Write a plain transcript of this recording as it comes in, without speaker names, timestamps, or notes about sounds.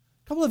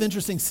couple of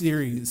interesting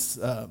series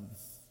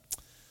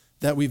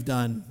that we've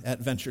done at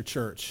Venture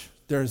Church.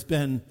 There's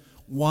been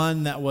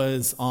one that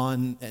was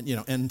on,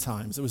 end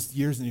times. It was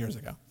years and years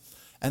ago.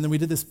 And then we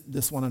did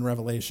this one on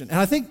Revelation. And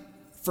I think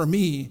for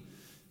me,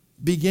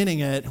 beginning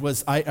it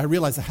was, I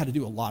realized I had to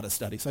do a lot of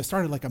study. So I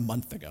started like a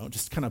month ago,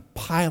 just kind of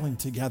piling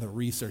together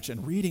research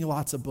and reading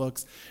lots of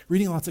books,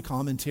 reading lots of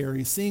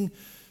commentaries, seeing,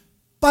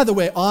 by the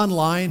way,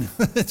 online,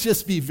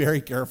 just be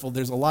very careful.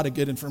 There's a lot of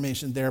good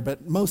information there,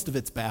 but most of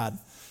it's bad.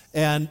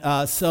 And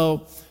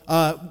so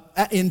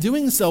in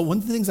doing so, one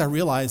of the things I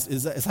realized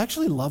is I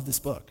actually love this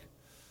book.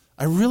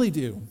 I really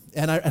do.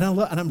 And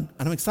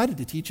I'm excited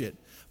to teach it.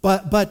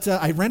 But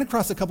I ran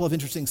across a couple of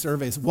interesting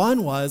surveys.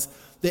 One was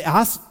they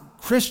asked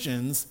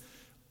Christians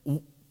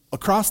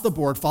across the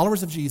board,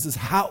 followers of Jesus,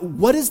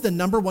 what is the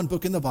number one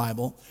book in the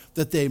Bible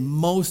that they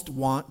most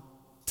want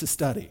to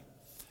study?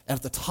 And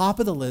at the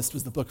top of the list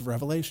was the book of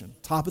Revelation,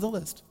 top of the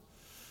list.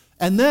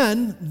 And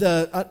then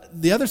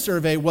the other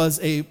survey was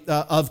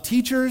of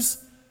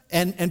teachers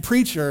and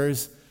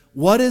preachers,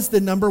 what is the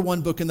number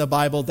one book in the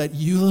Bible that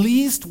you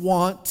least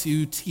want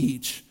to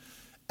teach?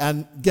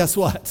 And guess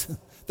what?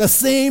 The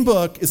same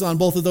book is on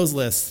both of those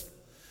lists,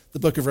 the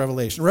book of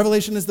Revelation.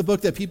 Revelation is the book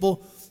that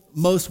people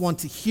most want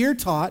to hear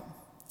taught,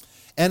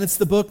 and it's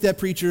the book that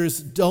preachers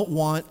don't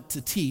want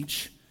to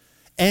teach,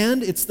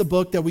 and it's the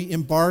book that we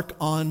embark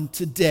on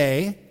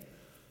today,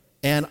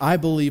 and I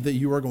believe that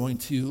you are going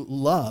to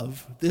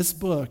love this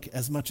book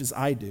as much as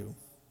I do.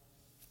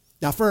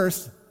 Now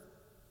first,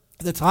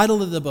 the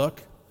title of the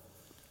book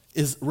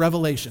is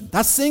Revelation.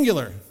 That's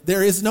singular.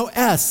 There is no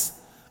S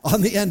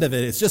on the end of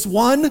it. It's just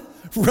one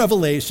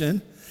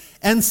revelation.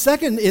 And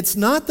second, it's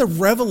not the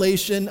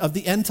revelation of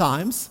the end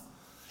times.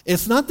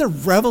 It's not the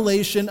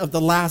revelation of the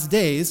last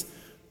days.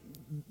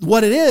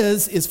 What it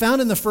is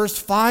found in the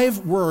first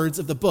 5 words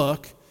of the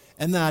book,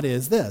 and that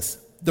is this: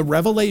 the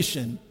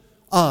revelation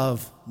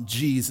of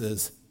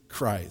Jesus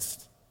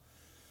Christ.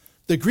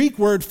 The Greek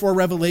word for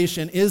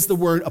revelation is the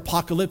word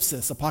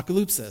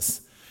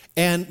apocalypsis.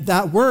 And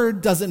that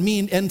word doesn't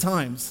mean end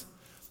times.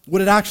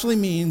 What it actually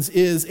means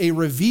is a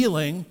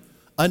revealing,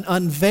 an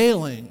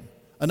unveiling,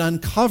 an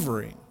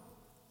uncovering.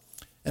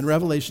 And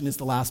Revelation is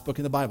the last book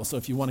in the Bible. So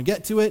if you want to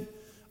get to it,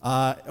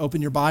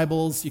 open your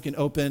Bibles. You can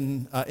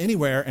open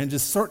anywhere and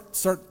just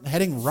start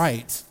heading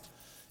right.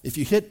 If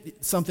you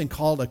hit something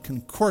called a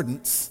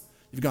concordance,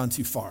 you've gone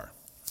too far.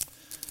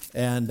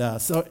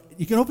 And so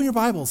you can open your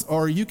Bibles,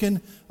 or you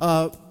can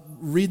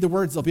read the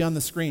words. They'll be on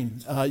the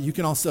screen. You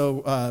can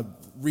also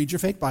read your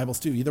fake Bibles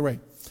too, either way.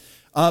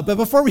 But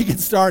before we get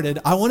started,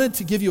 I wanted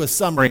to give you a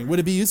summary. Would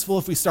it be useful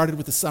if we started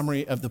with a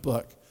summary of the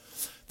book?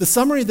 The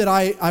summary that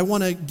I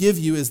want to give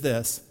you is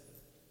this: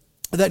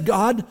 that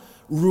God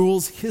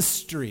rules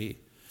history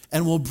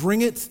and will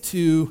bring it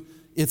to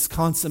its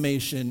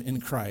consummation in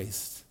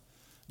Christ.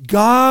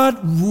 God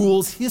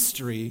rules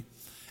history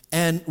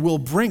and will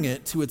bring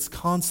it to its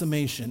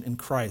consummation in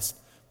Christ.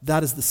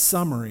 That is the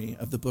summary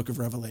of the book of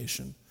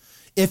Revelation.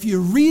 If you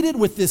read it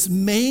with this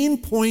main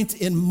point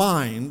in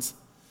mind,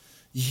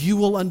 you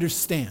will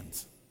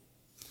understand.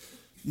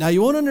 Now,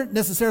 you won't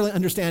necessarily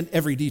understand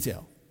every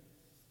detail.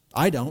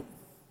 I don't.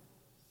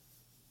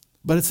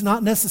 But it's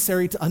not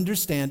necessary to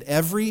understand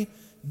every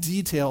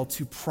detail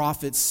to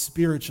profit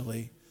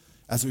spiritually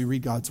as we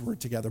read God's word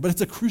together. But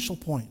it's a crucial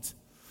point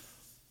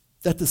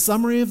that the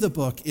summary of the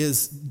book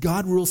is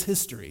God rules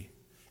history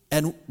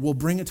and will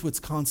bring it to its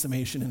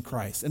consummation in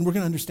Christ. And we're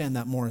going to understand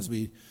that more as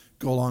we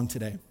go along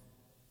today.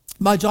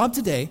 My job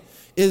today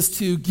is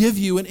to give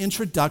you an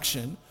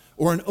introduction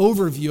or an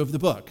overview of the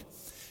book.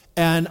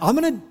 And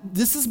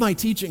this is my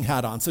teaching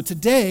hat on. So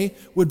today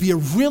would be a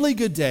really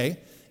good day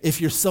if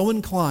you're so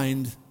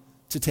inclined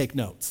to take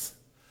notes.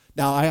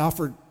 Now, I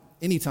offer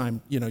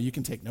anytime, you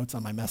can take notes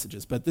on my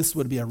messages, but this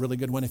would be a really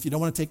good one. If you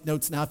don't want to take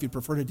notes now, if you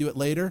prefer to do it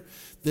later,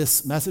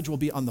 this message will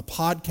be on the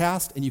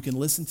podcast and you can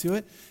listen to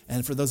it.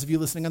 And for those of you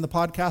listening on the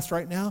podcast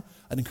right now,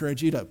 I'd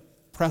encourage you to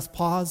press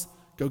pause,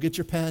 go get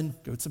your pen,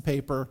 go get some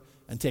paper,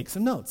 and take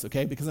some notes,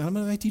 okay? Because I'm going to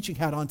have my teaching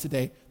hat on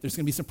today. There's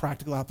going to be some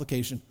practical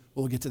application.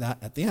 We'll get to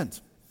that at the end.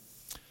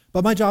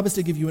 But my job is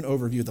to give you an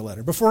overview of the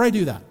letter. Before I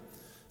do that,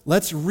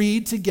 let's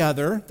read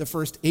together the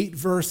first 8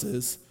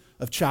 verses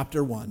of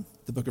chapter 1,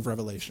 the book of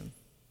Revelation.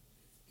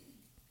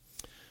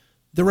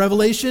 The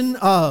revelation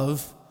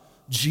of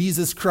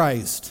Jesus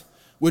Christ,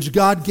 which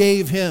God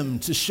gave him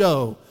to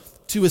show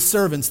to his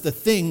servants the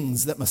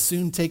things that must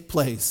soon take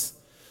place.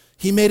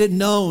 He made it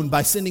known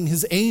by sending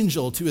his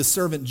angel to his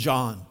servant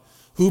John,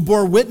 who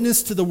bore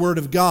witness to the word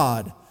of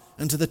God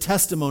and to the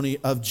testimony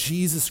of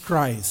Jesus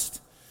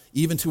Christ,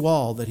 even to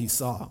all that he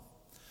saw.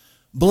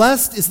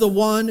 Blessed is the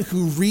one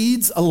who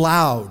reads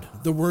aloud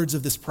the words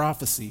of this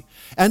prophecy,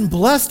 and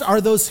blessed are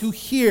those who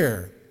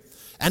hear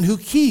and who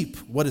keep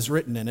what is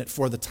written in it,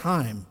 for the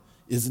time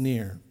is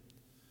near.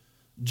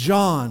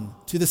 John,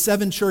 to the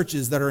 7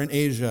 churches that are in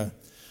Asia,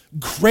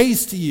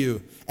 grace to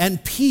you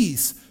and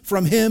peace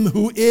from him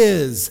who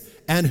is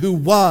and who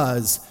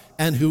was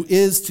and who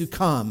is to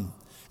come,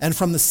 and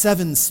from the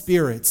 7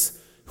 spirits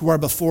who are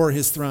before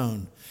his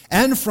throne,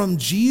 and from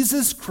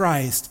Jesus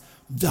Christ,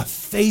 the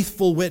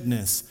faithful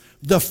witness,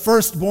 the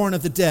firstborn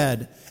of the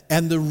dead,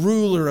 and the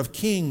ruler of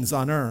kings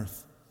on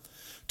earth.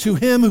 To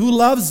him who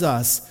loves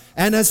us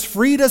and has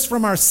freed us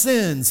from our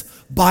sins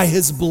by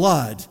his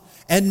blood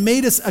and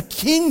made us a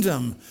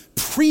kingdom,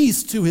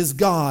 priest to his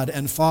God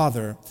and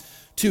Father.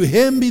 To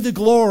him be the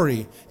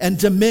glory and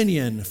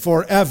dominion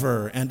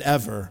forever and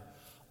ever.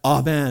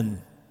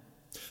 Amen.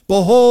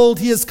 Behold,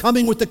 he is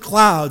coming with the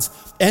clouds,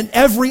 and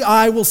every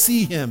eye will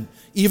see him,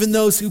 even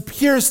those who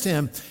pierced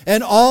him,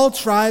 and all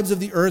tribes of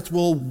the earth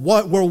will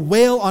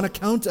wail on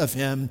account of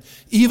him.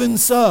 Even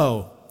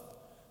so,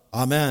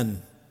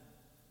 amen.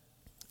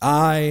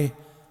 I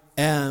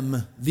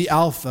am the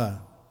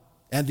Alpha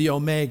and the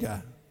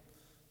Omega,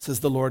 says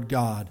the Lord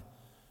God,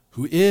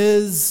 who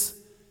is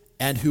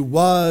and who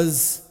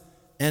was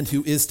and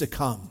who is to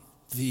come,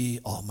 the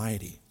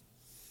Almighty.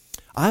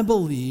 I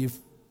believe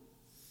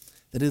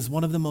that it is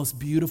one of the most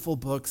beautiful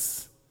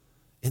books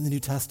in the New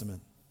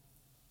Testament.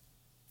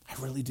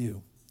 I really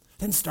do.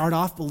 I didn't start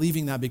off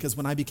believing that because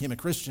when I became a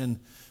Christian,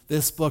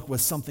 this book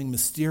was something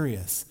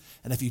mysterious.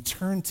 And if you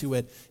turn to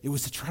it, it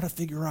was to try to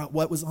figure out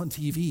what was on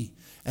TV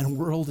and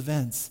world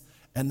events.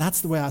 And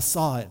that's the way I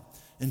saw it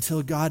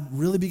until God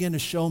really began to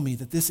show me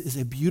that this is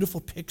a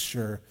beautiful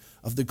picture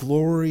of the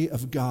glory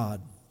of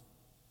God.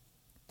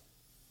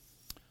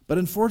 But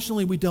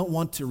unfortunately, we don't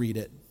want to read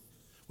it.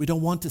 We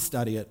don't want to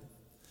study it.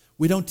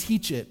 We don't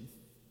teach it.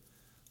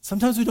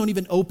 Sometimes we don't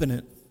even open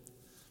it.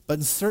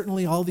 But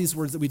certainly all these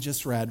words that we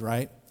just read,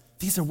 right?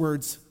 These are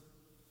words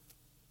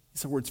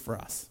for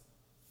us.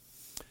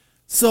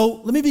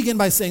 So let me begin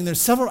by saying there's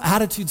several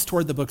attitudes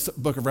toward the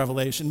book of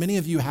Revelation. Many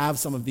of you have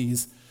some of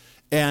these,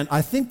 and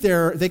I think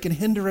they can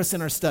hinder us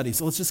in our study.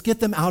 So let's just get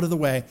them out of the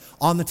way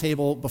on the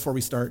table before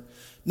we start.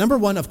 Number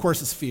one, of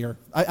course, is fear.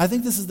 I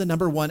think this is the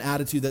number one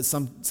attitude that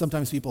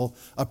sometimes people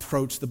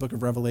approach the book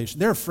of Revelation.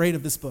 They're afraid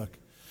of this book.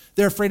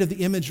 They're afraid of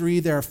the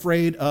imagery. They're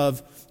afraid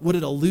of what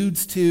it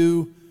alludes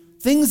to.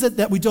 Things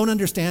that we don't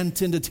understand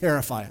tend to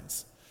terrify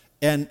us.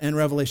 And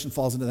Revelation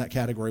falls into that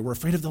category. We're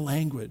afraid of the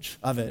language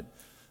of it.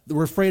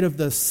 We're afraid of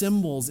the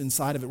symbols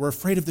inside of it. We're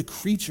afraid of the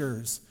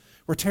creatures.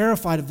 We're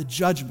terrified of the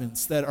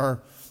judgments that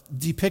are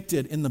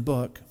depicted in the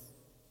book.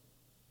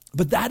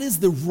 But that is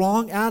the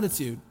wrong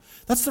attitude.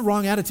 That's the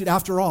wrong attitude.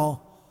 After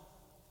all,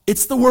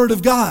 it's the Word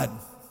of God.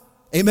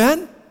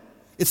 Amen?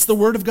 It's the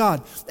Word of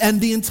God.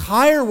 And the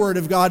entire Word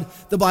of God,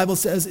 the Bible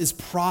says, is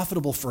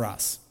profitable for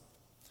us.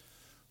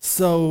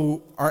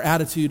 So our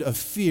attitude of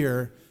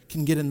fear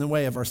can get in the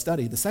way of our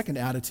study. The second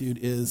attitude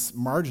is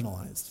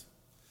marginalized.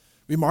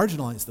 We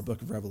marginalize the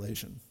book of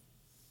Revelation.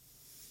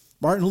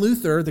 Martin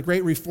Luther, the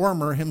great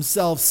reformer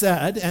himself,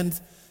 said, and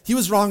he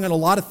was wrong on a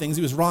lot of things.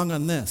 He was wrong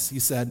on this. He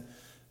said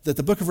that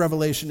the book of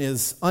Revelation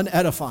is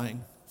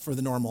unedifying for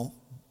the normal,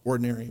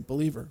 ordinary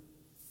believer.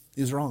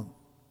 He was wrong.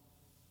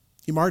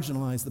 He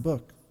marginalized the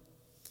book.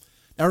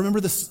 Now remember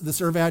the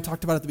survey I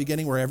talked about at the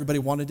beginning where everybody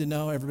wanted to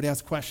know, everybody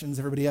asked questions,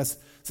 everybody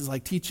says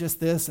like, teach us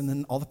this, and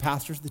then all the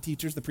pastors, the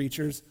teachers, the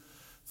preachers,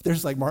 they're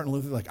just like Martin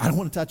Luther, like, I don't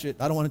want to touch it,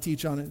 I don't want to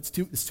teach on it,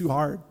 it's too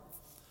hard.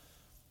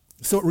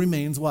 So it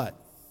remains what?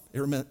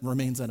 It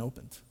remains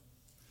unopened.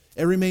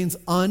 It remains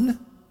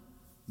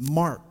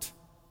unmarked.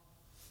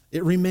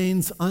 It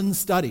remains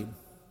unstudied.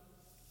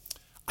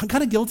 I'm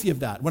kind of guilty of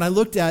that. When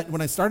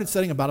I started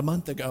studying about a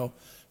month ago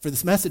for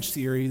this message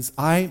series,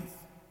 I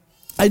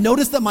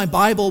noticed that my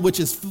Bible, which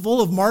is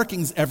full of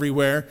markings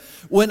everywhere,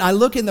 when I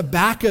look in the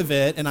back of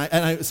it, and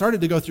I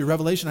started to go through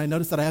Revelation, I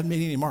noticed that I haven't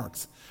made any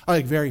marks.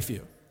 Like very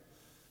few.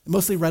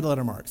 Mostly red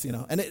letter marks,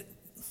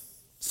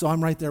 So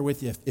I'm right there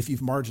with you if you've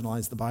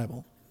marginalized the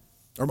Bible,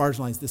 or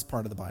marginalized this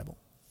part of the Bible.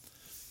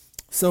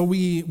 So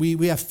we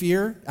have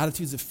fear,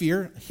 attitudes of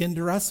fear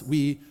hinder us.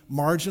 We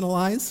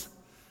marginalize.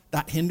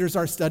 That hinders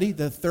our study.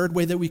 The third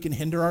way that we can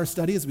hinder our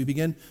study is we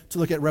begin to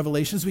look at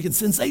Revelations. We can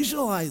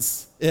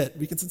sensationalize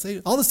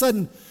it. All of a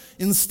sudden,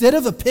 instead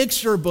of a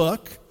picture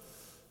book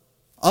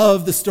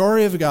of the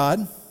story of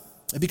God,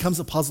 it becomes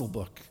a puzzle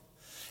book.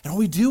 And what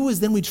we do is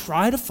then we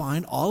try to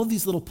find all of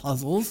these little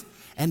puzzles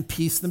and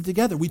piece them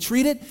together. We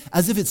treat it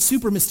as if it's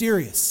super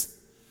mysterious.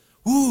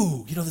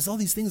 Ooh, there's all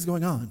these things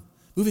going on,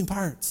 moving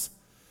parts.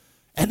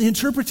 And the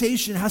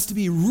interpretation has to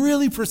be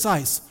really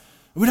precise.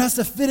 It has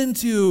to fit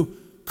into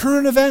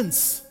current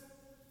events.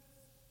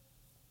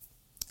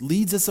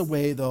 Leads us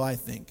away, though, I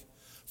think,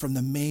 from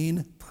the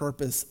main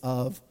purpose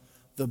of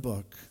the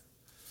book,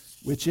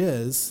 which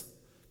is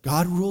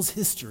God rules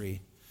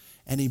history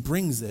and he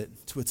brings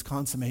it to its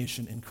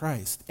consummation in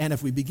Christ. And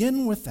if we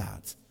begin with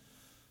that,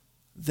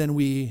 then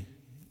we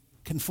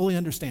can fully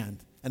understand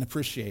and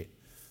appreciate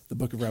the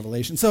book of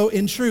Revelation. So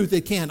in truth,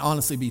 it can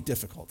honestly be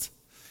difficult.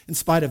 In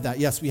spite of that,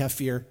 yes, we have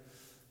fear.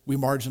 We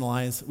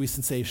marginalize, we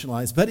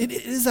sensationalize, but it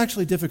is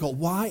actually difficult.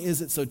 Why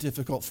is it so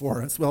difficult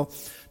for us? Well,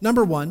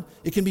 number one,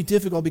 it can be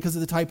difficult because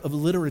of the type of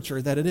literature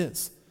that it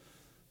is.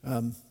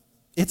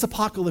 It's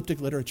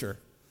apocalyptic literature.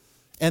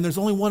 And there's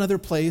only one other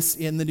place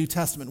in the New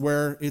Testament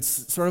where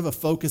it's sort of a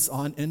focus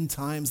on end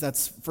times.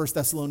 That's 1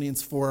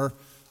 Thessalonians 4,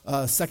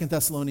 2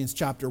 Thessalonians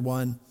chapter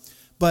 1.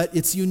 But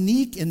it's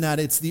unique in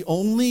that it's the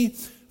only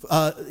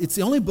It's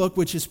the only book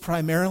which is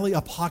primarily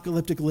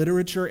apocalyptic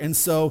literature, and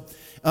so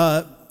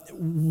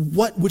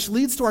which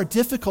leads to our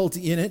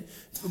difficulty in it,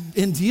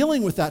 in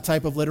dealing with that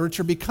type of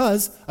literature,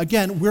 because,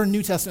 again, we're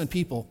New Testament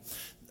people.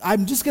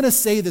 I'm just going to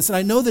say this, and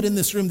I know that in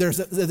this room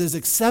there's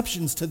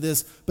exceptions to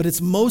this, but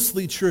it's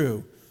mostly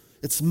true.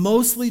 It's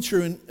mostly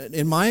true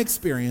in my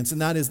experience,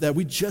 and that is that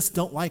we just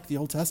don't like the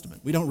Old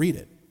Testament. We don't read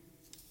it.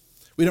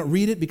 We don't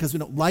read it because we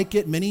don't like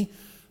it. Many,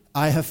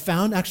 I have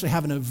found, actually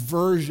have an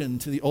aversion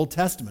to the Old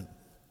Testament.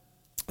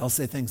 I'll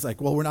say things like,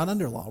 well, we're not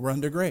under law, we're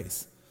under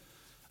grace.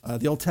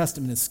 The Old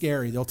Testament is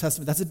scary. The Old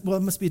Testament, it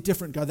must be a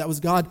different God. That was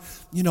God,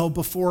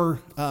 before,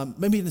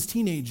 maybe in his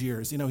teenage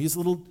years, he's a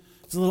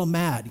little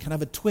mad. He kind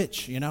of have a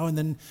twitch, and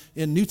then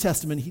in New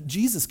Testament,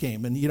 Jesus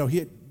came, and,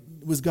 he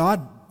was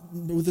God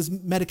with his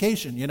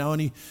medication,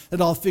 and he had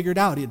it all figured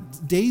out. He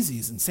had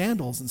daisies and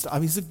sandals and stuff. I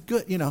mean, he's a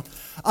good,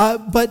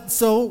 But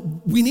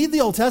so we need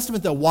the Old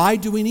Testament, though. Why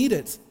do we need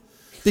it?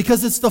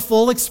 Because it's the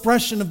full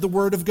expression of the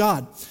Word of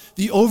God.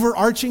 The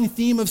overarching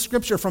theme of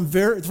Scripture from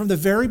the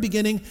very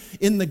beginning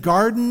in the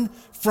garden,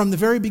 from the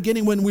very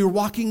beginning when we were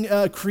walking,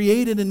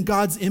 created in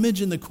God's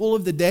image in the cool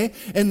of the day,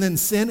 and then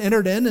sin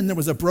entered in and there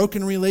was a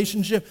broken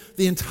relationship.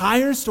 The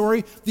entire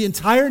story, the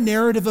entire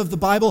narrative of the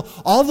Bible,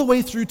 all the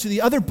way through to the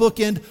other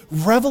bookend,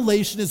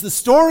 Revelation, is the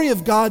story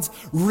of God's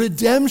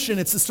redemption.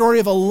 It's the story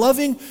of a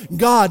loving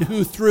God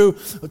who, through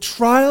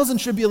trials and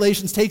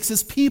tribulations, takes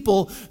his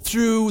people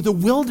through the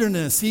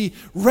wilderness. He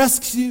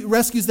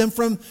rescues them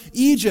from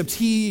Egypt.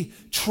 He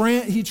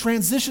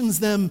transitions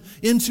them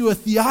into a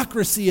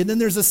theocracy, and then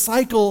there's a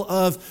cycle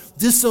of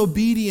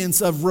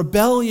disobedience, of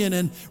rebellion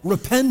and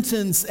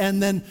repentance,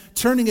 and then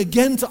turning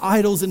again to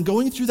idols and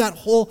going through that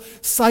whole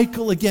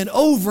cycle again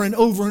over and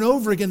over and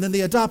over again. Then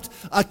they adopt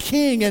a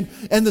king, and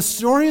the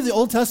story of the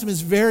Old Testament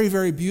is very,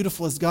 very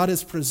beautiful as God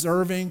is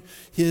preserving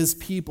his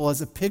people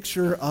as a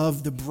picture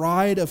of the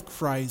bride of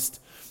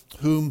Christ,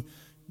 whom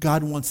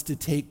God wants to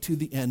take to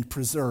the end,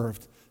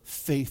 preserved,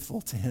 faithful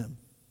to him.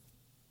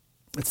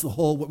 It's the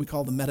whole, what we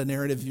call the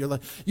meta-narrative.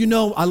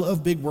 I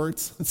love big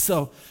words,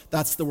 so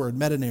that's the word,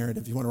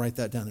 meta-narrative. You want to write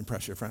that down and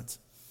impress your friends.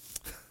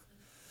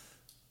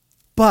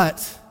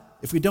 But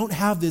if we don't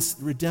have this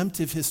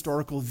redemptive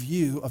historical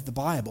view of the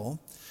Bible,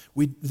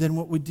 then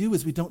what we do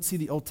is we don't see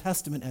the Old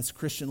Testament as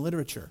Christian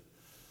literature.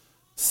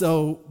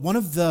 So one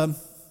of the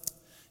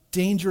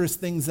dangerous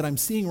things that I'm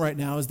seeing right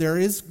now is there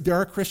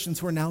are Christians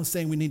who are now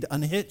saying we need to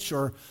unhitch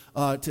or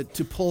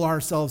to pull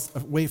ourselves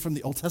away from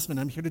the Old Testament.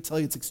 I'm here to tell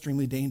you it's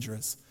extremely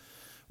dangerous.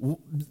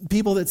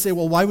 People that say,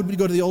 well, why would we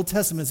go to the Old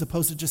Testament as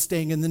opposed to just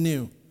staying in the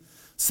New?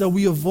 So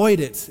we avoid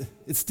it.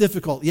 It's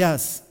difficult,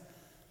 yes.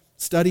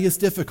 Study is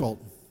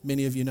difficult,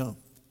 many of you know.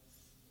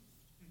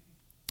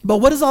 But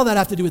what does all that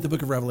have to do with the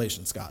book of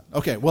Revelation, Scott?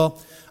 Okay, well,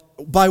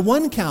 by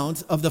one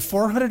count of the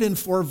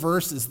 404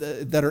 verses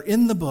that are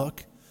in the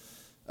book,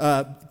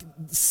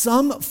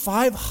 some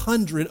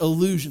 500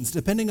 allusions,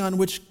 depending on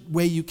which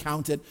way you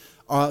count it,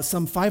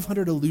 some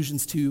 500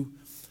 allusions to,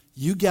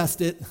 you guessed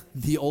it,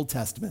 the Old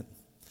Testament.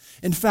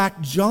 In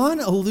fact, John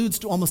alludes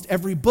to almost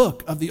every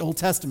book of the Old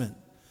Testament.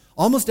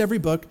 Almost every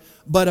book,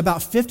 but about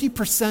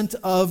 50%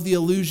 of the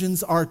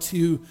allusions are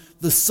to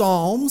the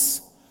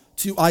Psalms,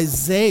 to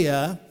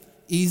Isaiah,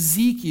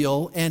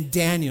 Ezekiel, and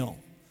Daniel.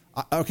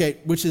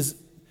 Which is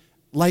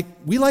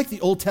we like the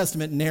Old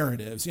Testament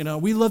narratives.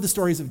 We love the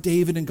stories of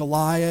David and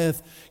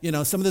Goliath,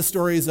 some of the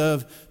stories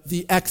of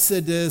the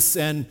Exodus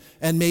and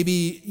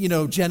maybe,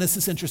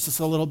 Genesis interests us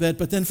a little bit.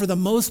 But then for the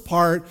most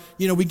part,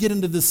 we get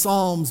into the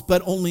Psalms,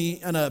 but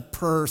only on a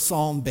per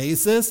Psalm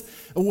basis.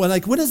 When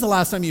is the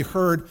last time you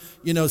heard,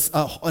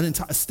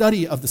 a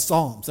study of the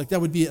Psalms?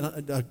 That would be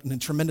a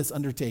tremendous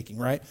undertaking,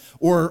 right?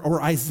 Or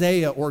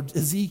Isaiah or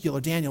Ezekiel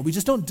or Daniel. We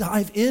just don't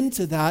dive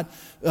into that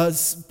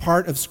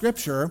part of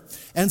Scripture.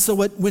 And so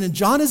when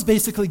John is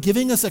basically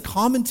giving us a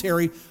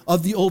commentary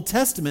of the Old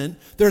Testament,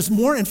 there's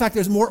more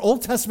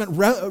Old Testament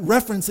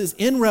references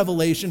in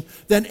Revelation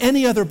than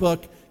any other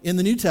book in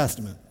the New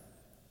Testament.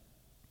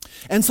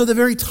 And so the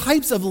very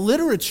types of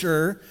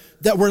literature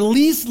that we're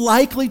least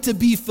likely to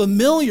be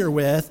familiar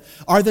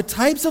with are the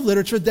types of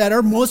literature that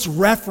are most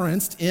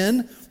referenced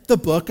in the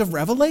book of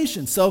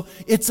Revelation. So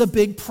it's a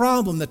big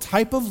problem. The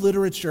type of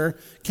literature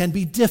can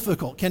be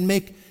difficult,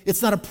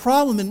 it's not a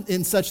problem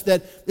in such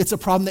that it's a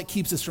problem that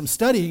keeps us from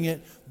studying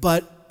it,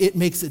 but it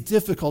makes it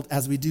difficult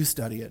as we do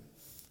study it.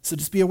 So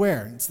just be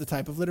aware, it's the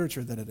type of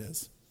literature that it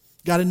is.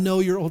 Got to know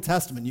your Old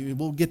Testament.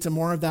 We'll get to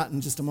more of that in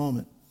just a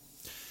moment.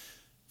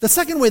 The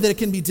second way that it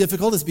can be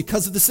difficult is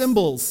because of the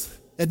symbols.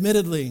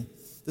 Admittedly,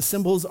 the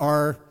symbols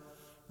are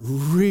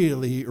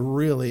really,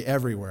 really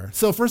everywhere.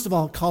 So first of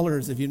all,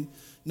 colors. If you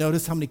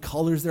notice how many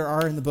colors there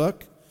are in the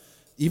book,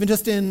 even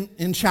just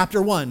in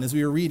chapter 1, as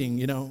we were reading,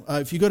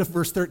 if you go to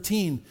verse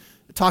 13,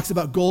 it talks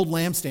about gold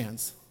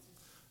lampstands,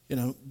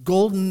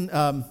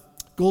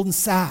 golden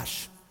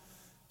sash,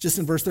 just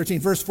in verse 13.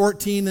 Verse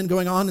 14, then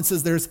going on, it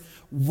says there's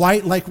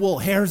white like wool,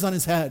 hairs on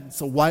his head,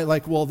 so white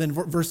like wool. Then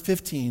verse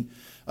 15,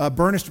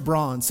 burnished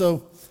bronze.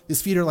 So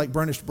his feet are like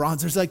burnished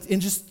bronze. There's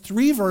in just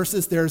 3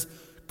 verses, there's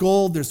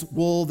gold, there's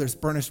wool, there's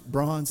burnished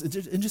bronze,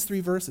 in just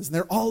 3 verses. And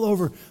they're all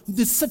over.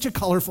 It's such a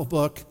colorful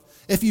book.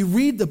 If you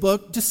read the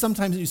book, just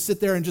sometimes you sit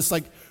there and just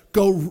like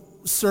go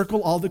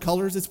circle all the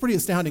colors. It's pretty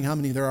astounding how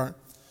many there are.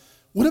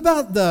 What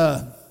about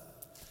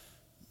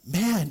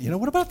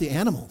what about the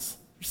animals?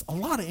 There's a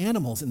lot of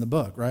animals in the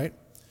book, right?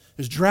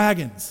 There's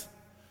dragons,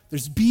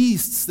 there's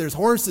beasts, there's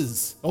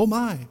horses. Oh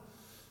my,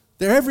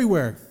 they're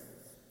everywhere.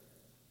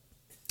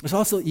 There's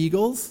also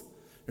eagles,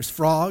 there's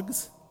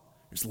frogs,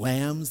 there's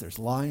lambs, there's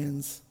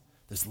lions,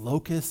 there's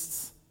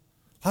locusts,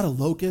 a lot of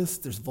locusts,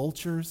 there's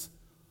vultures.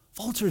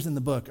 Vultures in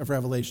the book of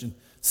Revelation.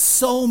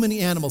 So many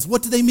animals.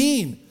 What do they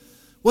mean?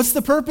 What's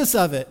the purpose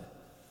of it?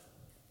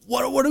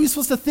 What are we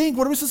supposed to think?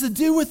 What are we supposed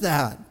to do with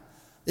that?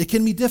 It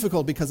can be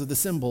difficult because of the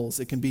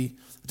symbols. It can be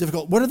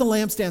difficult. What are the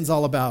lampstands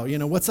all about?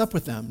 What's up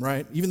with them,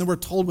 right? Even though we're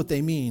told what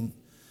they mean,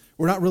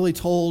 we're not really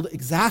told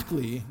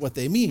exactly what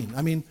they mean.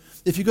 I mean,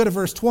 if you go to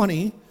verse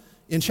 20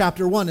 in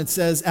chapter 1, it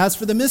says, "As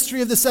for the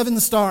mystery of the 7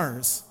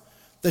 stars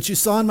that you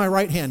saw in my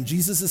right hand,"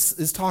 Jesus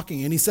is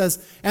talking, and he says,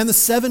 "and the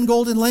 7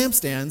 golden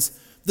lampstands,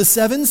 the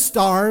 7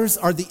 stars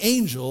are the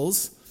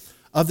angels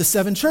of the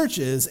 7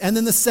 churches, and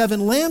then the 7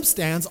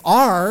 lampstands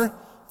are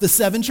the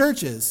 7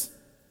 churches."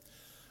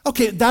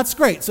 Okay, that's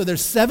great. So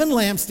there's 7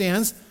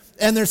 lampstands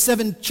and there's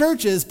 7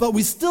 churches, but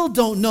we still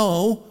don't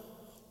know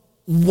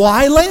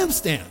why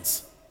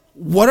lampstands.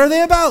 What are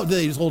they about? Do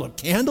they just hold up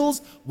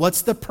candles?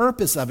 What's the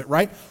purpose of it,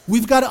 right?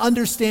 We've got to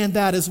understand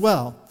that as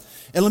well.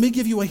 And let me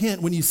give you a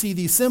hint. When you see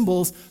these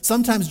symbols,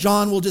 sometimes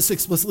John will just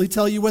explicitly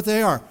tell you what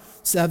they are.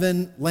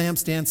 7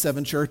 lampstands,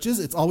 7 churches.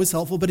 It's always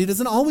helpful, but he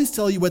doesn't always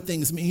tell you what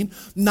things mean.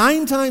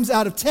 9 times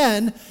out of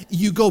 10,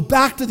 you go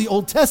back to the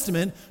Old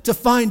Testament to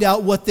find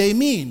out what they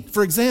mean.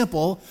 For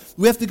example,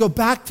 we have to go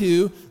back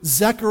to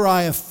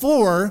Zechariah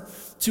 4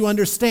 to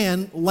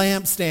understand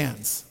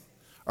lampstands.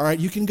 All right,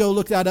 you can go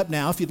look that up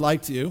now if you'd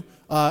like to.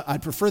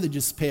 I'd prefer that you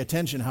just pay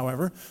attention,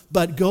 however.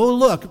 But go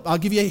look. I'll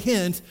give you a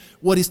hint.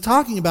 What he's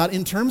talking about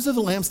in terms of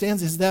the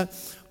lampstands is that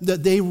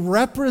they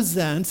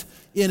represent,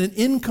 in an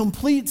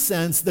incomplete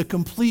sense, the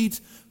complete,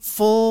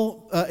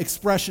 full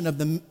expression of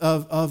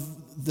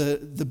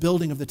the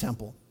building of the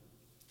temple.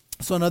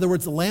 So in other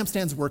words, the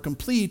lampstands were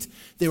complete.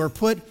 They were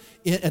put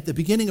at the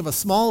beginning of a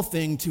small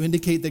thing to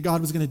indicate that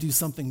God was going to do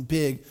something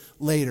big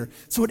later.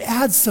 So it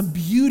adds some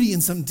beauty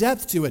and some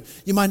depth to it.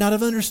 You might not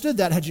have understood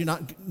that had you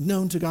not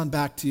known to gone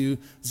back to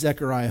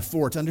Zechariah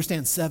 4 to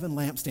understand 7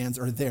 lampstands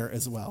are there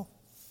as well.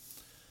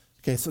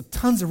 Okay, so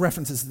tons of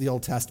references to the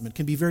Old Testament.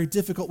 Can be very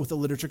difficult with the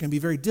literature, can be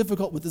very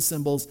difficult with the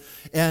symbols.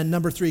 And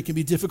number 3, can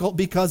be difficult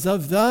because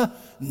of the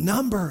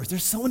numbers.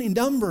 There's so many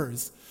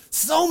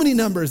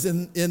numbers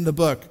in the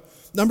book.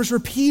 Numbers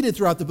repeated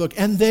throughout the book,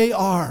 and they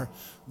are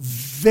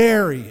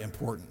very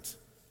important.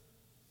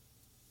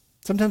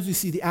 Sometimes we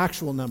see the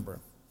actual number,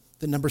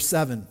 the number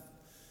 7.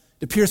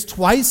 It appears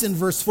twice in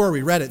verse 4.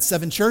 We read it,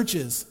 7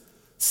 churches,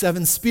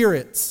 7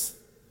 spirits.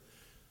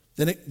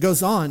 Then it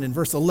goes on in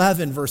verse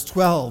 11, verse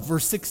 12,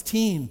 verse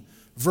 16,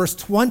 verse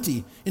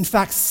 20. In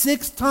fact,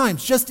 6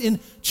 times, just in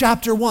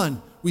chapter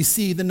 1, we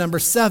see the number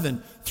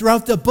 7.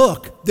 Throughout the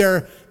book,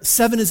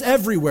 7 is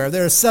everywhere.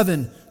 There are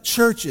 7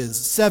 churches,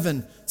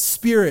 7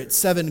 spirits,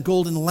 7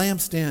 golden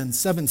lampstands,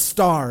 7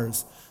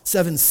 stars,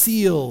 7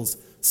 seals,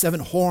 7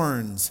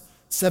 horns,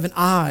 7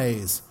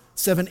 eyes,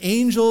 7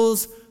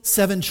 angels,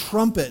 7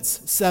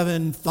 trumpets,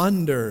 7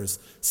 thunders,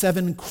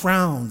 7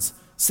 crowns,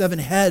 7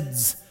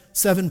 heads,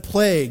 7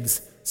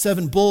 plagues,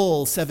 7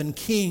 bulls, 7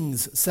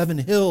 kings, 7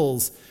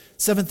 hills,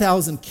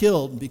 7,000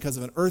 killed because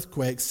of an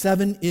earthquake.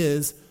 7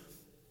 is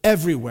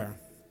everywhere.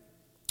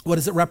 What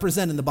does it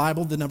represent in the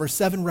Bible? The number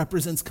 7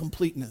 represents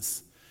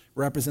completeness.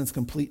 Represents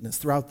completeness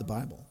throughout the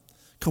Bible.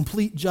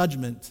 Complete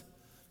judgment,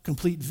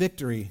 complete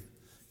victory,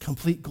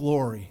 complete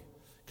glory,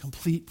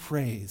 complete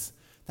praise.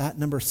 That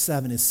number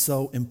 7 is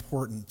so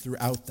important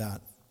throughout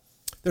that.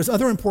 There's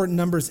other important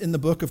numbers in the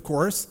book, of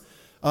course.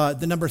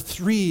 The number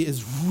 3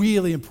 is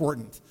really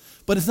important,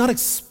 but it's not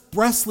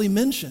expressly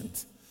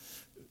mentioned.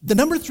 The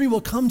number 3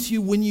 will come to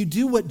you when you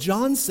do what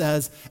John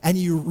says and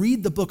you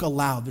read the book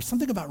aloud. There's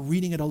something about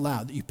reading it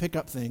aloud that you pick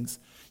up things.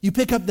 You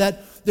pick up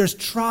that there's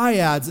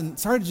triads, and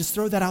sorry to just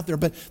throw that out there,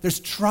 but there's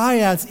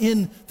triads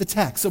in the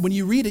text. So when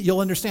you read it,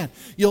 you'll understand.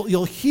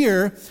 You'll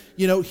hear,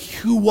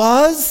 who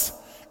was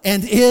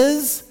and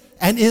is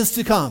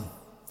to come.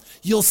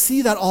 You'll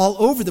see that all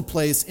over the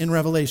place in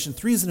Revelation.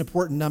 3 is an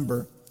important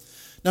number.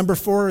 Number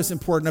 4 is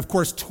important. Of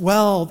course,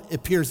 12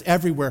 appears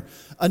everywhere,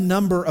 a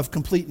number of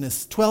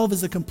completeness. 12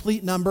 is a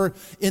complete number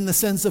in the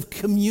sense of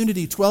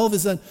community. 12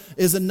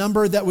 is a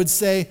number that would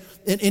say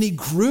in any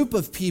group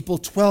of people,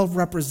 12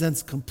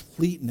 represents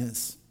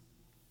completeness.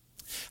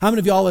 How many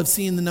of y'all have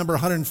seen the number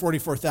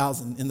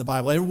 144,000 in the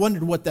Bible? I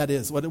wondered what that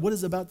is. What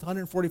is about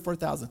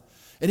 144,000?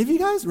 Any of you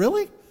guys?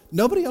 Really?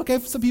 Nobody? Okay,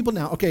 some people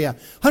now. Okay, yeah.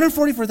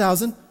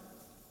 144,000.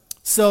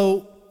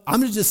 So I'm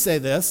going to just say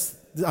this.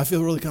 I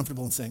feel really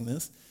comfortable in saying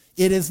this.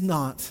 It is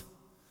not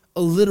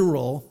a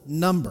literal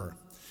number.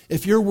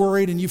 If you're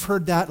worried and you've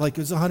heard that, like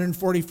there's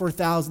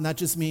 144,000, that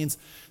just means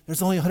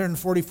there's only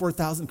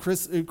 144,000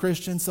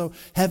 Christians, so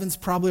heaven's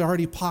probably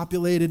already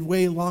populated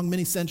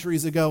many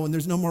centuries ago, and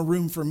there's no more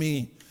room for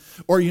me.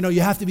 Or,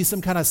 you have to be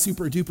some kind of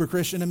super duper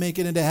Christian to make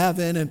it into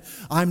heaven, and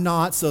I'm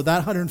not, so that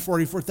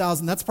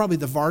 144,000, that's probably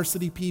the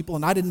varsity people,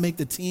 and I didn't make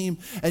the team,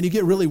 and you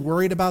get really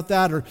worried about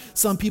that. Or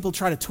some people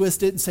try to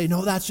twist it and say,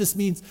 no, that just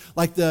means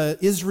like the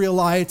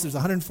Israelites, there's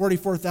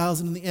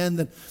 144,000 in the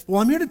end.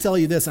 Well, I'm here to tell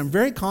you this. I'm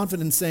very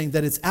confident in saying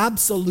that it's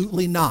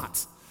absolutely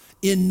not,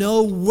 in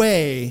no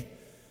way,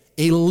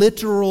 a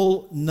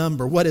literal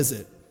number. What is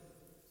it?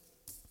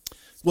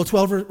 Well,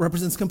 12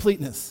 represents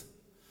completeness.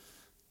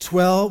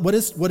 12, what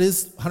is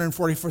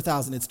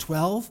 144,000? It's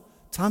 12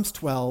 times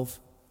 12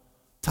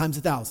 times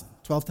 1,000.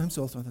 12 times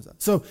 12 times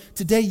 1,000. So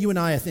today, you and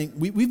I think,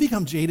 we've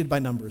become jaded by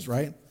numbers,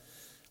 right?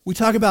 We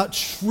talk about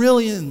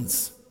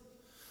trillions.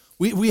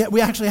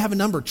 We actually have a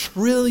number,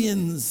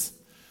 trillions.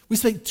 We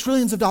say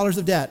trillions of dollars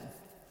of debt.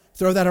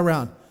 Throw that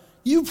around.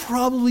 You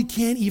probably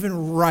can't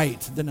even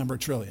write the number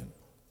trillion.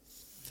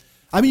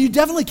 I mean, you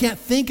definitely can't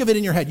think of it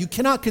in your head. You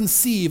cannot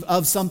conceive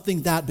of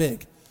something that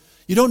big.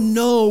 You don't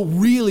know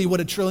really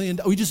what a trillion,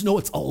 you just know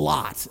it's a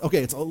lot.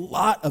 Okay, it's a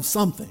lot of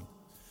something.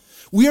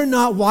 We are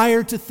not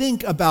wired to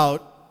think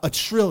about a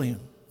trillion.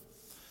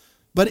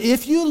 But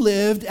if you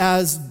lived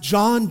as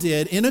John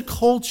did in a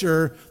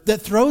culture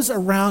that throws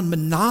around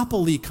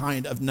monopoly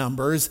kind of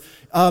numbers,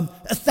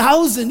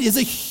 1,000 is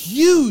a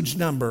huge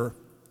number.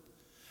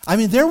 I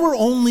mean, there were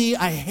only a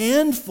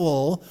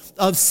handful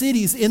of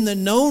cities in the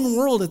known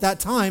world at that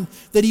time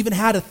that even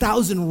had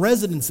 1,000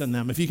 residents in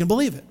them, if you can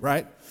believe it,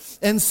 right?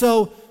 And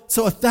so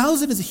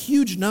 1,000 is a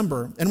huge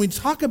number. And we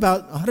talk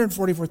about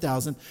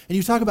 144,000, and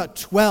you talk about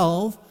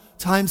 12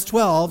 times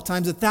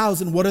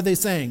 1,000, what are they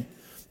saying?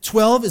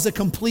 12 is a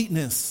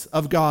completeness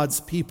of God's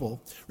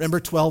people. Remember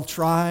 12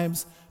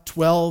 tribes,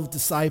 12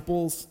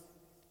 disciples.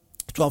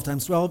 12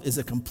 times 12 is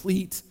a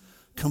completeness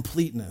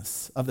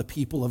of the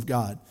people of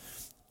God.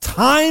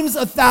 Times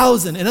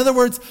 1,000. In other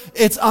words,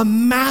 it's a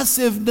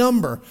massive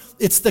number.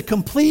 It's the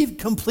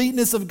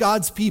completeness of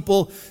God's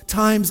people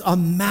times a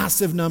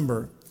massive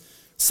number.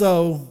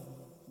 So,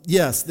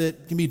 yes,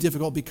 that can be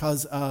difficult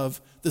because of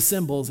the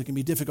symbols. It can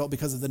be difficult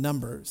because of the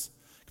numbers.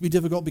 It can be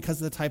difficult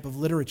because of the type of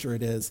literature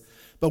it is.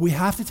 But we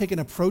have to take an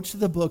approach to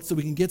the book so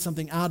we can get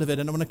something out of it.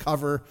 And I'm going to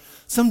cover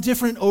some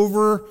different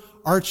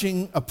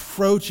overarching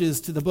approaches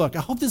to the book.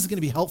 I hope this is going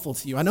to be helpful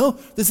to you. I know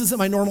this isn't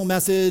my normal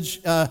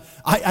message.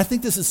 I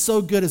think this is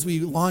so good as we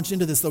launch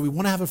into this, though. We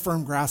want to have a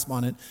firm grasp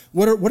on it.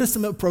 What are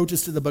some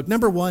approaches to the book?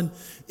 Number one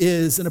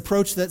is an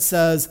approach that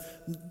says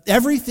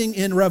everything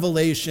in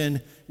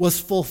Revelation was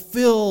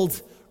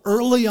fulfilled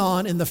early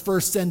on in the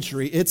first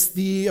century. It's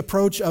the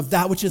approach of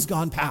that which has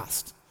gone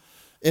past.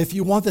 If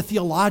you want the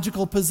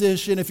theological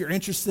position, if you're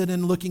interested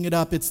in looking it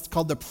up, it's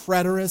called the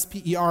preterist,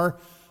 P-R-E-T-E-R-I-S-T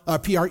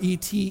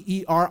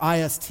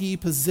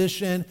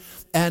position.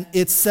 And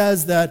it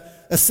says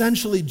that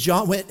essentially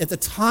at the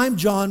time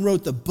John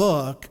wrote the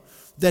book,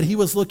 that he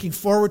was looking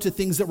forward to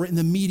things that were in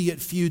the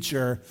immediate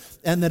future,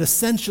 and that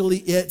essentially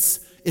it's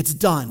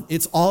done.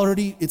 It's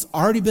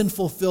already been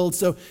fulfilled.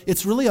 So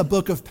it's really a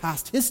book of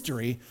past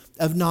history,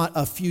 of not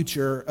a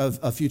future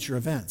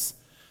events.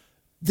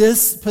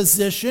 This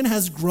position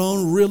has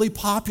grown really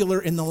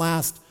popular in the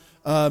last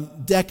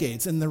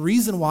decades. And the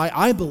reason why,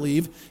 I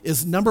believe,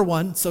 is number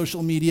one,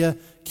 social media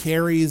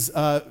carries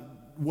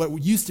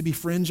what used to be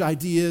fringe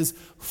ideas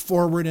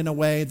forward in a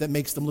way that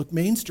makes them look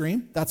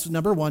mainstream. That's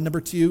number one. Number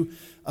two,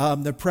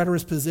 the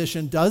preterist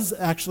position does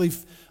actually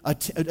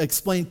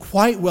explain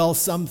quite well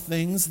some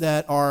things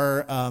that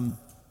are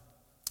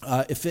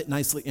fit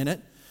nicely in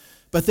it.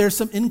 But there's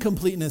some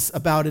incompleteness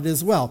about it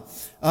as well.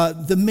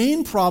 The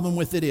main problem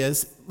with it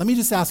is, let me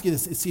just ask you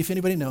this, see if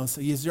anybody knows, so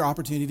use your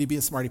opportunity to be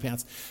a smarty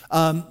pants.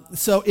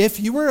 So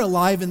if you were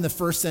alive in the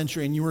first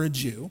century and you were a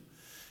Jew,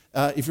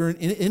 if you're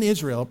in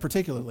Israel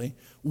particularly,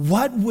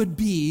 what would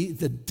be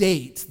the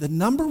date, the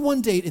number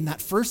one date in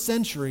that first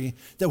century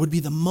that would be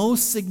the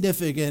most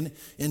significant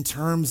in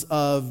terms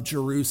of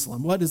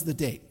Jerusalem? What is the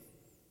date?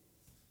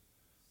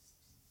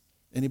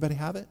 Anybody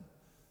have it?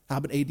 How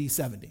about AD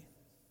 70?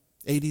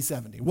 AD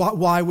 70.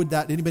 Why would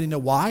that? Anybody know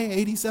why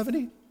AD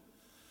 70?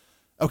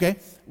 Okay.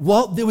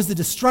 Well, there was the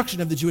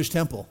destruction of the Jewish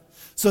temple.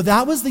 So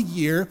that was the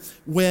year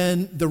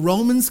when the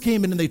Romans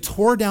came in and they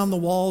tore down the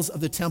walls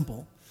of the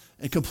temple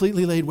and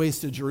completely laid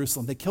waste to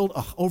Jerusalem. They killed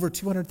over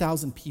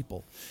 200,000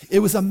 people. It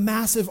was a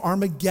massive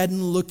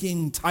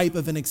Armageddon-looking type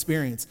of an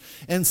experience.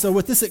 And so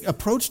what this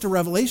approach to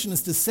Revelation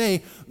is to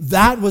say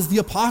that was the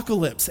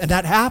apocalypse, and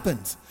that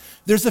happened.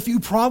 There's a few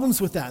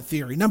problems with that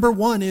theory. Number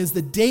one is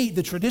the date,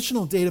 the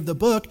traditional date of the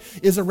book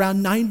is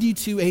around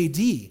 92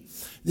 AD.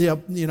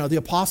 The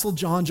Apostle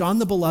John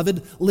the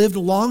Beloved, lived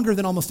longer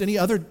than almost any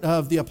other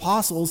of the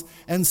apostles,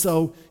 and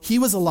so he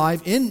was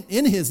alive in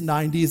his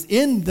 90s,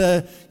 in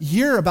the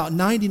year about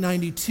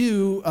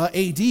 92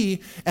 AD,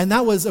 and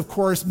that was, of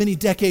course, many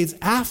decades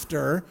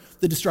after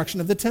the destruction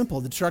of the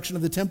temple. The destruction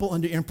of the temple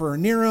under Emperor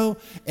Nero,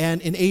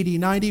 and in AD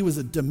 90 was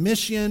a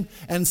Domitian,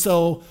 and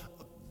so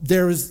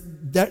there's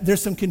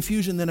some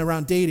confusion then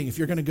around dating if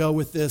you're going to go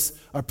with this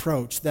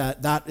approach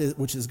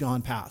which has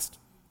gone past.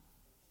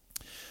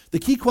 The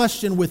key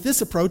question with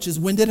this approach is,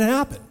 when did it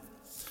happen?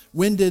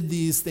 When did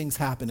these things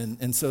happen?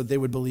 And so they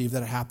would believe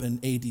that it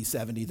happened AD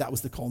 70. That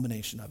was the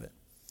culmination of it.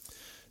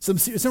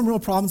 Some real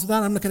problems with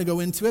that. I'm not going to go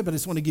into it, but I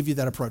just want to give you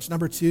that approach.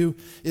 Number 2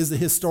 is the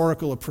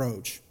historical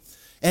approach.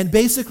 And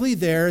basically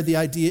the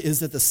idea is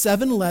that the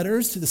 7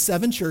 letters to the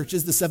 7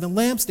 churches, the 7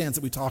 lampstands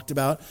that we talked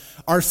about,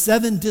 are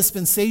 7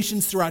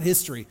 dispensations throughout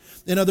history.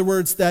 In other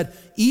words, that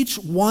each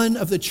one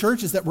of the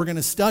churches that we're going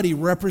to study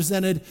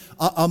represented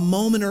a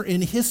moment or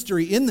in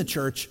history in the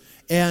church.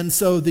 And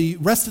so the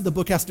rest of the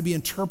book has to be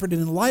interpreted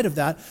in light of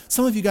that.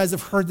 Some of you guys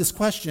have heard this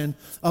question,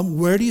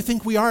 where do you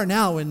think we are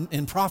now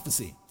in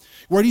prophecy?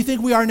 Where do you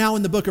think we are now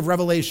in the book of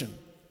Revelation?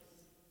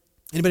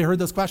 Anybody heard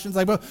those questions?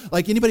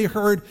 Like anybody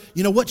heard,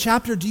 what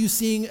chapter do you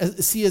see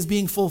as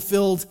being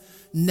fulfilled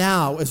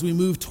now as we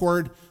move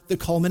toward the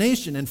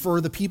culmination? And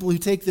for the people who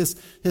take this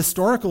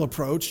historical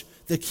approach,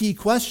 the key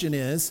question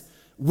is,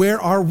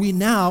 where are we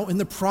now in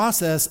the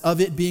process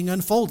of it being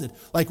unfolded?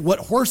 Like, what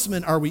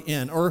horsemen are we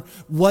in? Or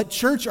what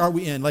church are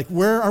we in? Like,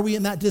 where are we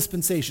in that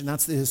dispensation?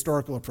 That's the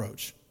historical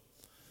approach.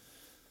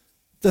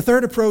 The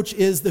third approach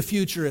is the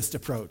futurist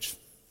approach.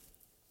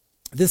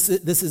 This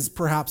is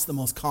perhaps the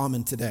most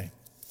common today.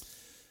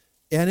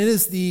 And it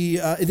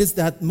is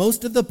that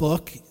most of the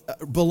book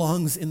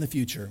belongs in the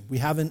future. We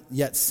haven't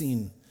yet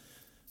seen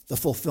the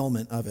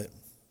fulfillment of it.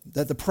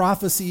 That the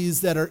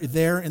prophecies that are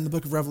there in the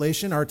book of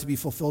Revelation are to be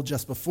fulfilled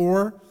just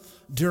before,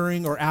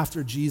 during, or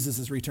after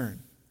Jesus'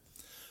 return.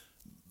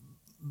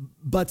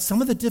 But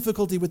some of the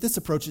difficulty with this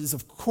approach is,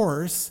 of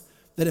course,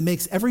 that it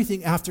makes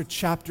everything after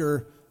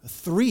chapter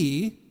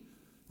 3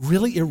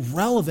 really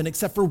irrelevant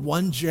except for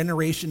one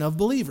generation of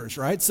believers,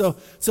 right? So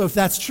if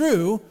that's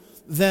true,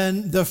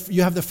 then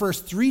you have the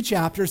first 3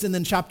 chapters, and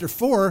then chapter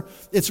 4,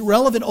 it's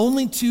relevant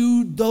only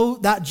to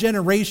that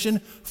generation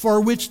for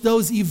which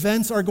those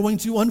events are going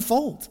to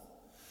unfold.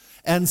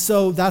 And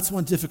so that's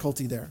one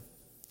difficulty there.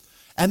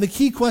 And the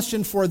key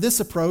question for this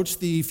approach,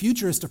 the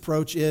futurist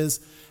approach, is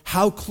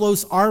how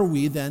close are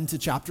we then to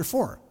chapter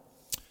 4?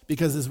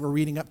 Because as we're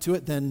reading up to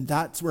it, then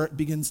that's where it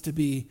begins to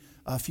be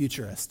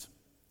futurist.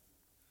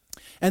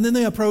 And then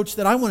the approach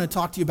that I want to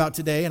talk to you about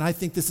today, and I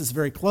think this is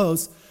very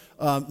close,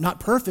 not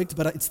perfect,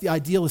 but it's the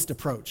idealist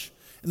approach.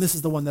 And this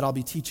is the one that I'll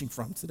be teaching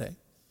from today.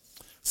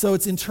 So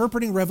it's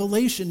interpreting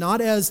Revelation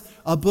not as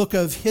a book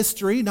of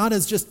history, not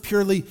as just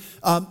purely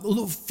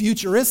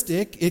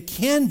futuristic. It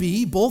can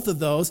be both of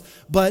those,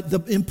 but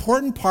the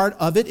important part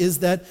of it is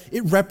that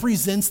it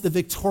represents the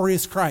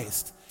victorious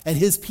Christ and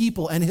his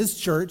people and his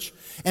church.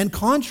 And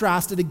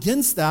contrasted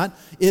against that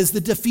is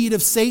the defeat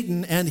of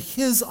Satan and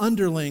his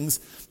underlings.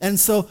 And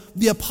so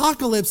the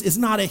apocalypse is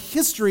not a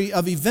history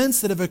of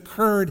events that have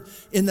occurred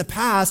in the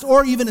past,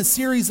 or even a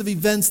series of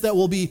events that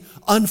will be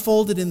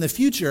unfolded in the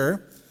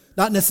future,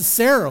 not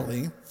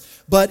necessarily,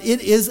 but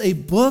it is a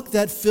book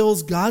that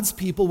fills God's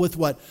people with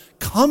what?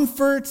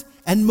 Comfort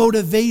and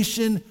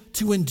motivation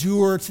to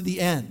endure to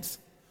the end.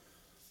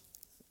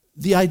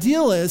 The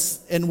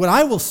idealist, and what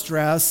I will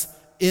stress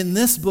in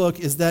this book,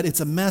 is that it's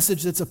a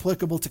message that's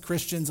applicable to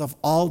Christians of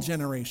all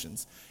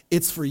generations.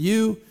 It's for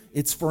you,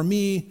 it's for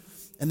me,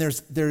 and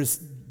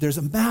there's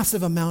a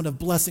massive amount of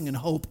blessing and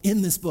hope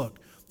in this book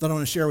that I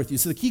want to share with you.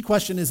 So the key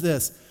question is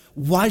this: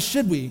 why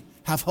should we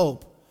have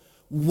hope?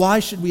 Why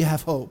should we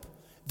have hope?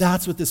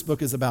 That's what this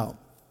book is about.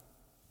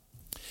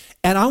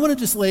 And I want to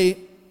just lay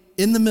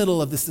in the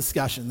middle of this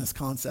discussion, this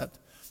concept.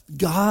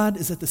 God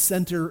is at the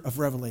center of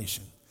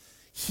Revelation.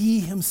 He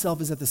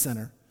himself is at the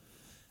center.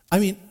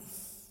 I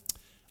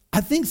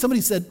think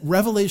somebody said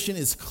Revelation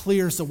is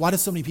clear, so why do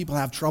so many people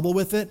have trouble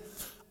with it?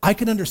 I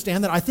can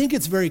understand that. I think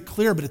it's very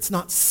clear, but it's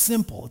not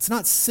simple. It's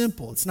not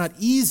simple. It's not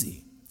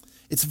easy.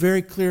 It's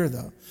very clear,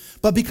 though.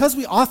 But because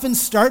we often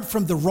start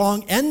from the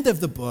wrong end of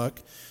the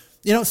book,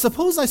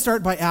 suppose I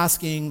start by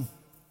asking,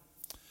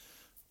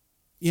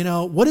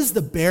 what does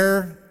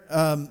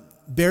the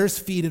bear's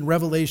feet in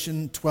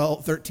Revelation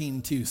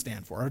 13:2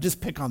 stand for? Or just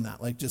pick on that.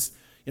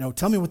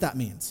 Tell me what that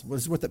means.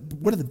 What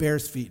do the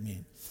bear's feet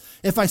mean?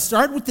 If I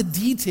start with the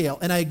detail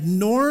and I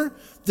ignore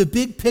the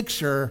big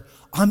picture,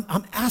 I'm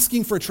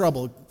asking for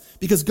trouble.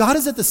 Because God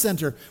is at the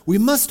center, we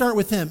must start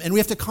with him. And we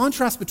have to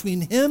contrast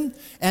between him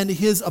and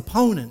his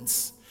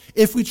opponents.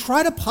 If we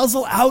try to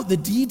puzzle out the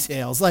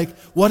details, like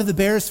what are the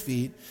bear's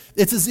feet,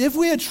 it's as if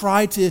we had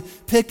tried to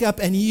pick up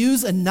and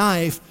use a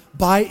knife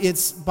by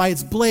its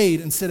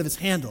blade instead of its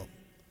handle.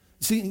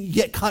 So you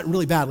get cut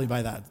really badly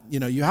by that.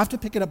 You have to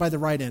pick it up by the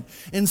right end.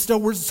 And so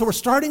we're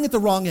starting at the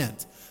wrong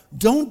end.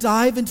 Don't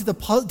dive into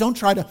don't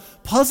try to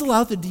puzzle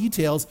out the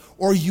details,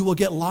 or you will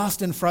get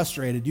lost and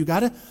frustrated.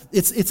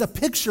 It's a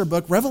picture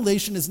book.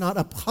 Revelation is not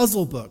a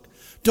puzzle book.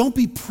 Don't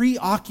be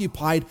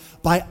preoccupied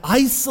by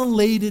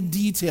isolated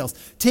details.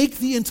 Take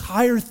the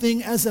entire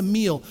thing as a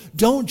meal.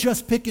 Don't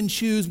just pick and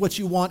choose what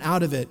you want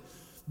out of it.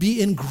 Be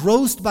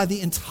engrossed by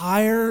the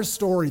entire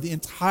story, the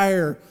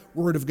entire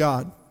Word of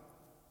God.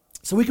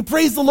 So we can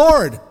praise the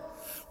Lord.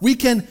 We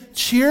can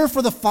cheer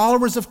for the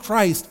followers of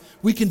Christ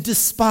We can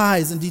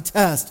despise and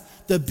detest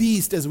the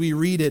beast as we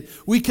read it.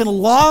 We can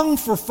long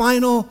for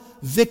final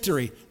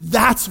victory.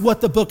 That's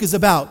what the book is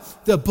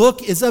about. The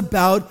book is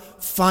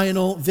about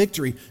final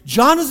victory.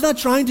 John is not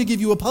trying to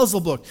give you a puzzle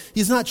book.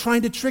 He's not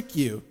trying to trick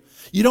you.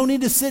 You don't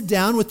need to sit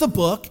down with the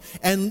book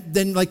and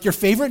then like your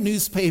favorite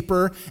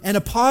newspaper and a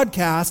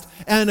podcast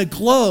and a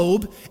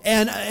globe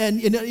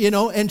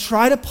and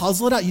try to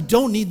puzzle it out. You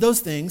don't need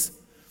those things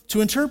to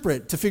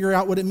interpret, to figure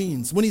out what it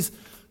means. When he's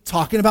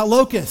talking about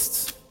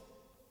locusts,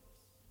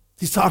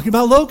 he's talking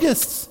about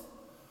locusts,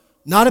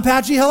 not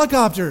Apache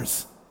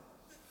helicopters.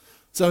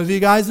 Some of you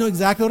guys know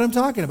exactly what I'm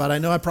talking about. I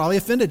know I probably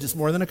offended just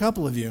more than a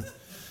couple of you.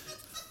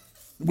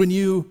 When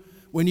you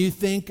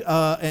think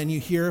and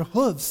you hear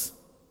hooves,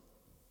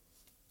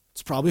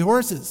 it's probably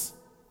horses,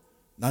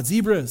 not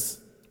zebras.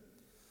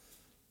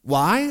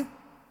 Why?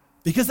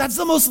 Because that's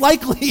the most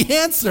likely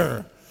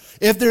answer.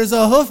 If there's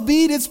a hoof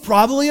beat, it's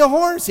probably a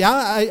horse. Yeah,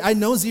 I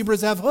know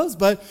zebras have hooves,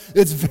 but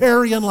it's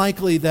very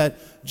unlikely that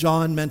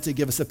John meant to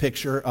give us a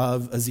picture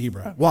of a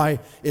zebra. Why?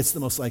 It's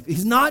the most likely.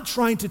 He's not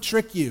trying to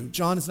trick you.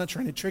 John is not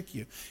trying to trick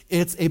you.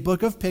 It's a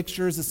book of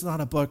pictures. It's not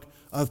a book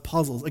of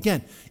puzzles.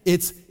 Again,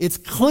 it's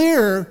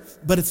clear,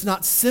 but it's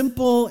not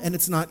simple and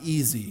it's not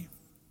easy.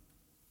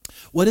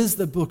 What is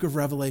the book of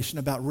Revelation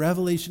about?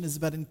 Revelation is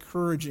about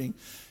encouraging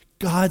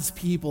God's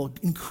people,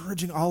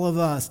 encouraging all of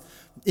us.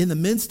 In the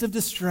midst of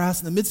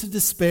distress, in the midst of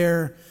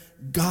despair,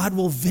 God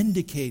will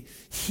vindicate.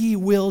 He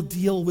will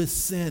deal with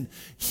sin.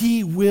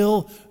 He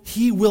will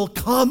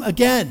come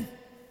again.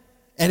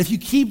 And if you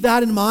keep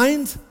that in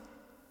mind,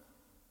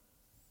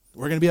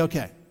 we're going to be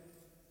okay.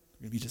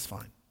 We're going to be just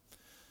fine.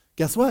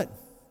 Guess what?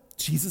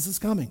 Jesus is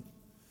coming.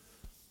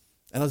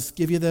 And I'll just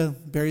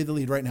bury the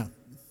lead right now.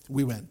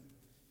 We win.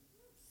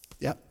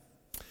 Yep.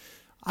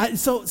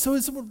 So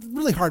it's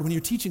really hard when you're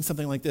teaching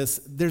something like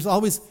this. There's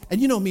always, and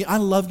you know me, I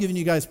love giving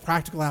you guys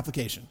practical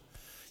application.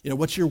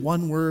 What's your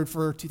one word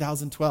for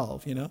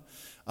 2012,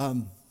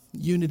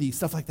 unity,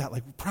 stuff like that,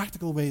 like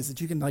practical ways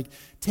that you can like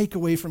take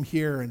away from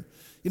here.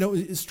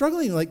 And,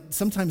 struggling like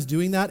sometimes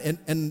doing that.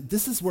 And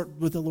this is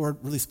what the Lord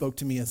really spoke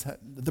to me as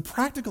the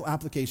practical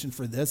application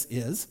for this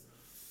is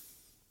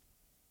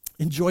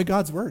enjoy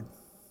God's word.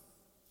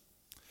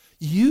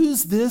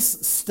 Use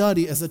this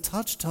study as a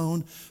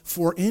touchstone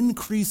for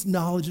increased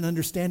knowledge and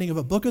understanding of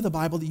a book of the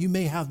Bible that you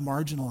may have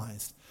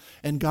marginalized.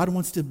 And God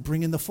wants to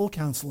bring in the full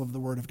counsel of the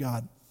Word of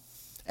God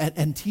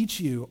and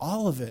teach you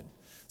all of it.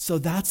 So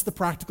that's the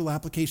practical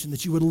application,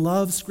 that you would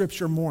love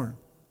Scripture more.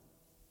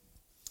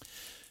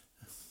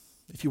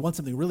 If you want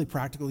something really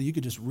practical, you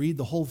could just read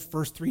the whole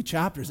first 3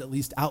 chapters at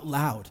least out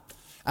loud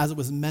as it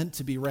was meant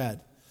to be read.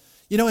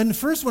 And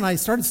first when I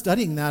started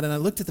studying that and I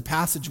looked at the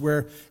passage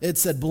where it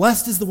said,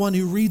 blessed is the one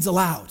who reads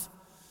aloud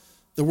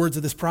the words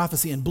of this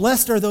prophecy, and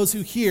blessed are those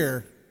who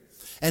hear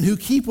and who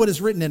keep what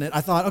is written in it.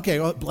 I thought, okay,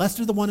 well, blessed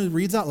are the one who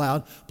reads out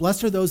loud,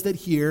 blessed are those that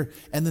hear,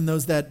 and then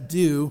those that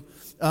do.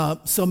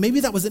 So maybe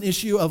that was an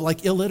issue of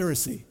like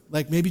illiteracy,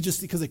 like maybe just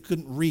because they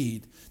couldn't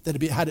read, that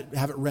it had to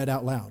have it read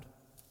out loud.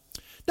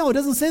 No, it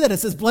doesn't say that. It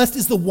says, blessed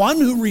is the one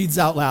who reads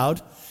out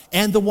loud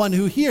and the one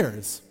who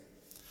hears.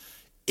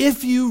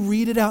 If you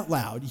read it out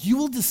loud, you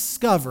will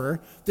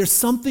discover there's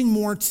something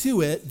more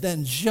to it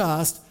than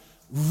just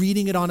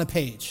reading it on a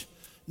page.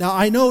 Now,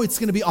 I know it's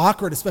going to be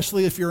awkward,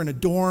 especially if you're in a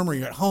dorm or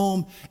you're at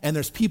home and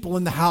there's people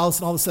in the house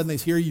and all of a sudden they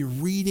hear you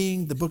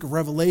reading the book of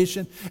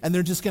Revelation and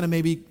they're just going to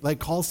maybe like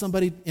call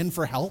somebody in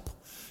for help.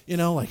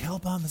 Like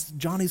help on this.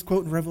 Johnny's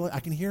quoting Revelation.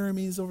 I can hear him.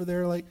 He's over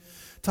there like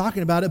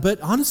talking about it.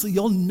 But honestly,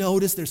 you'll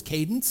notice there's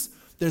cadence.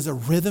 There's a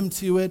rhythm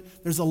to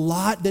it. There's a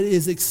lot that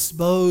is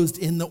exposed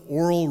in the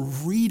oral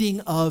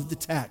reading of the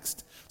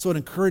text. So I'd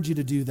encourage you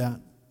to do that.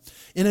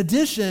 In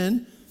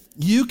addition,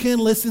 you can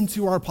listen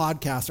to our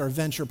podcast, our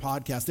Venture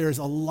podcast. There's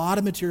a lot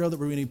of material that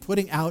we're going to be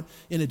putting out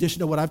in addition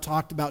to what I've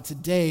talked about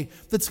today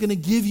that's going to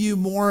give you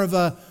more of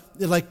a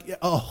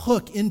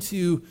hook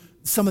into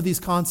some of these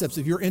concepts.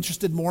 If you're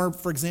interested more,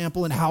 for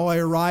example, in how I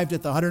arrived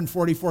at the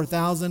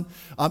 144,000,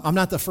 I'm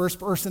not the first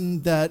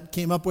person that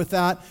came up with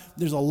that.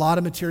 There's a lot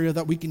of material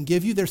that we can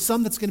give you. There's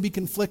some that's going to be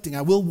conflicting.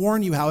 I will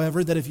warn you,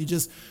 however, that if you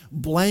just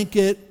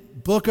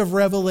blanket Book of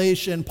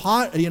Revelation,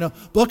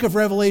 Book of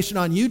Revelation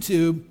on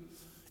YouTube,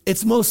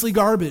 it's mostly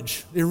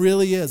garbage. It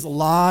really is. A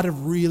lot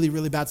of really,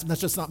 really bad stuff.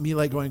 That's just not me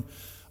like going,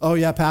 oh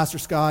yeah, Pastor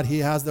Scott, he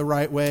has the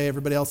right way,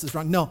 everybody else is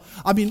wrong. No,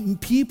 I mean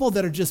people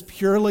that are just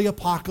purely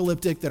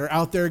apocalyptic, that are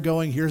out there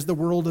going, here's the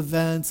world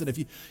events, and if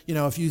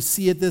you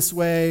see it this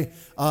way,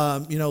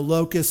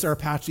 locusts are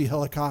Apache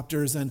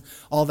helicopters and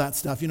all that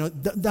stuff.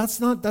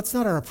 That's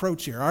not our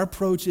approach here. Our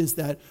approach is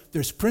that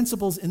there's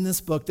principles in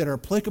this book that are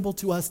applicable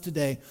to us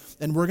today,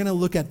 and we're going to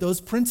look at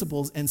those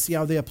principles and see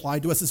how they apply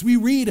to us. As we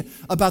read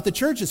about the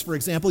churches, for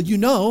example,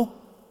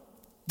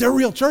 they're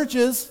real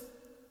churches.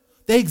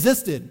 They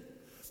existed.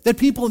 They had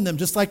people in them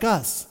just like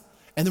us.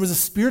 And there was a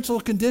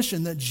spiritual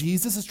condition that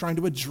Jesus is trying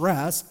to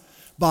address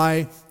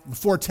by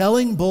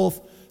foretelling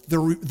both the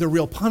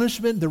real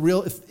punishment, the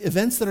real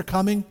events that are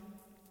coming,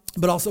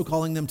 but also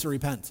calling them to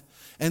repent.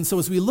 And so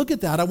as we look at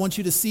that, I want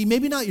you to see,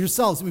 maybe not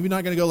yourselves, maybe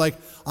not going to go like,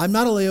 I'm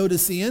not a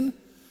Laodicean,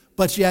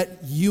 but yet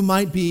you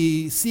might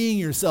be seeing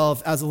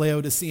yourself as a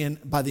Laodicean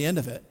by the end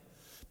of it,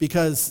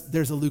 because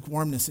there's a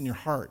lukewarmness in your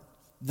heart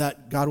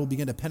that God will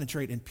begin to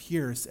penetrate and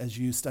pierce as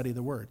you study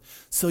the Word.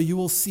 So you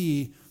will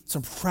see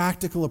some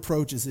practical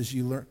approaches as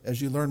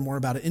you learn more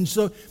about it. And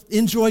so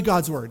enjoy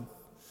God's Word.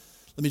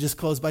 Let me just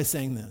close by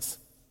saying this.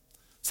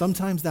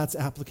 Sometimes that's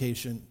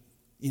application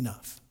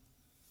enough.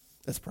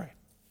 Let's pray.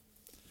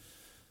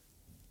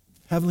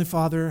 Heavenly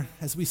Father,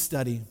 as we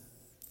study,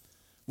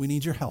 we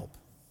need your help.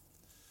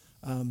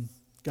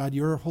 God,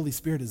 your Holy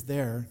Spirit is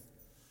there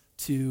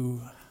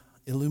to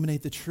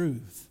illuminate the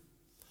truth,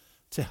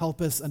 to help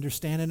us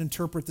understand and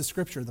interpret the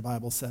Scripture, the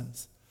Bible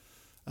says.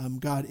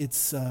 God,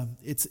 it's a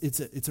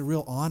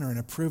real honor and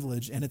a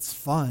privilege, and it's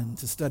fun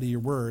to study your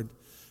Word,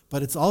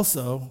 but it's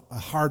also a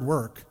hard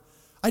work.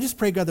 I just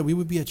pray, God, that we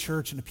would be a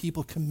church and a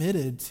people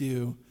committed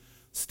to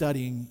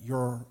studying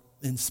your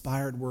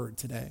inspired Word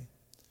today.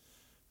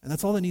 And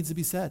that's all that needs to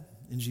be said.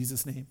 In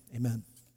Jesus' name, amen.